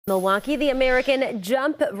Milwaukee, the American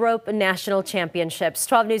Jump Rope National Championships.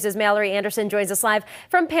 12 News' Mallory Anderson joins us live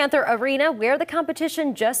from Panther Arena, where the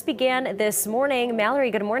competition just began this morning. Mallory,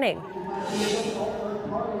 good morning.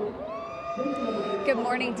 Good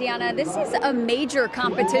morning, Deanna. This is a major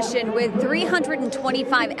competition with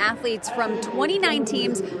 325 athletes from 29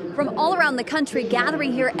 teams from all around the country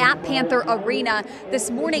gathering here at Panther Arena.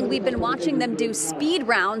 This morning, we've been watching them do speed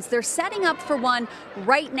rounds. They're setting up for one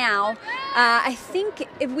right now. I think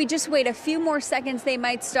if we just wait a few more seconds, they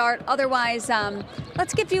might start. Otherwise,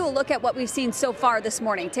 let's give you a look at what we've seen so far this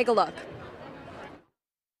morning. Take a look.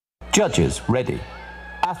 Judges ready.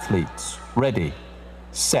 Athletes ready.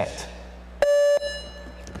 Set.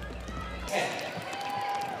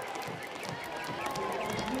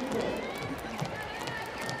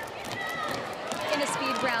 In a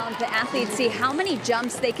speed round, the athletes see how many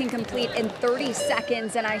jumps they can complete in 30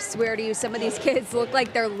 seconds. And I swear to you, some of these kids look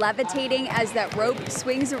like they're levitating as that rope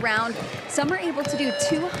swings around. Some are able to do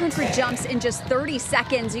 200 jumps in just 30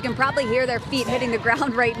 seconds. You can probably hear their feet hitting the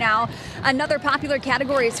ground right now. Another popular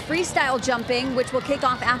category is freestyle jumping, which will kick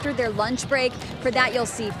off after their lunch break. For that, you'll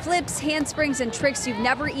see flips, handsprings, and tricks you've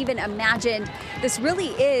never even imagined. This really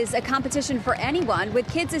is a competition for anyone, with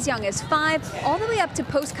kids as young as 5 all the way up to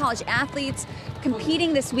post-college athletes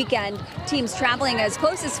competing this weekend. Teams traveling as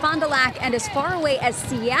close as Fond du Lac and as far away as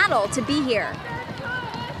Seattle to be here.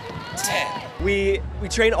 We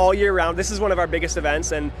train all year round. This is one of our biggest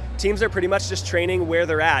events, and teams are pretty much just training where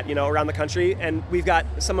they're at, around the country. And we've got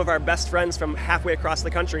some of our best friends from halfway across the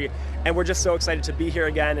country, and we're just so excited to be here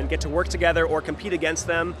again and get to work together or compete against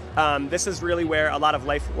them. This is really where a lot of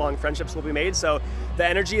lifelong friendships will be made. So the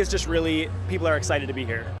energy is just really, people are excited to be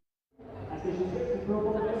here.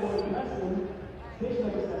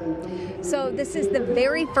 So this is the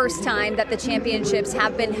very first time that the championships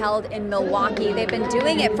have been held in Milwaukee. They've been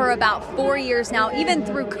doing it for about 4 years now. Even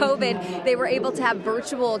through COVID, they were able to have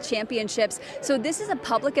virtual championships. So this is a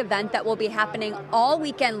public event that will be happening all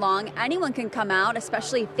weekend long. Anyone can come out,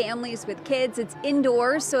 especially families with kids. It's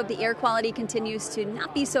indoors, so if the air quality continues to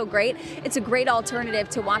not be so great, it's a great alternative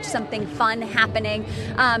to watch something fun happening.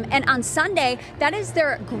 And on Sunday, that is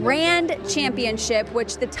their grand championship,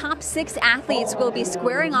 which the top 6 athletes will be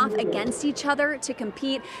squaring off against each other to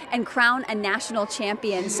compete and crown a national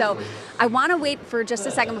champion. So I want to wait for just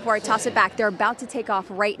a second before I toss it back. They're about to take off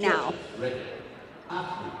right now.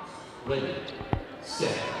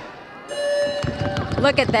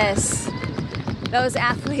 Look at this. Those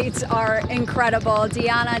athletes are incredible.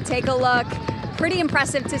 Deanna, take a look. Pretty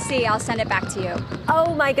impressive to see. I'll send it back to you.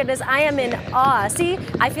 Oh my goodness, I am in awe. See,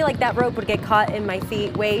 I feel like that rope would get caught in my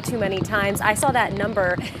feet way too many times. I saw that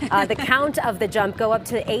number, the count of the jump go up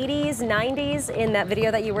to 80s, 90s in that video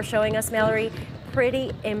that you were showing us, Mallory.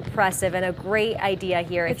 Pretty impressive and a great idea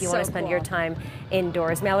here if you want to spend your time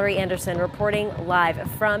indoors. Mallory Anderson reporting live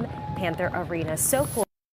from Panther Arena. So cool.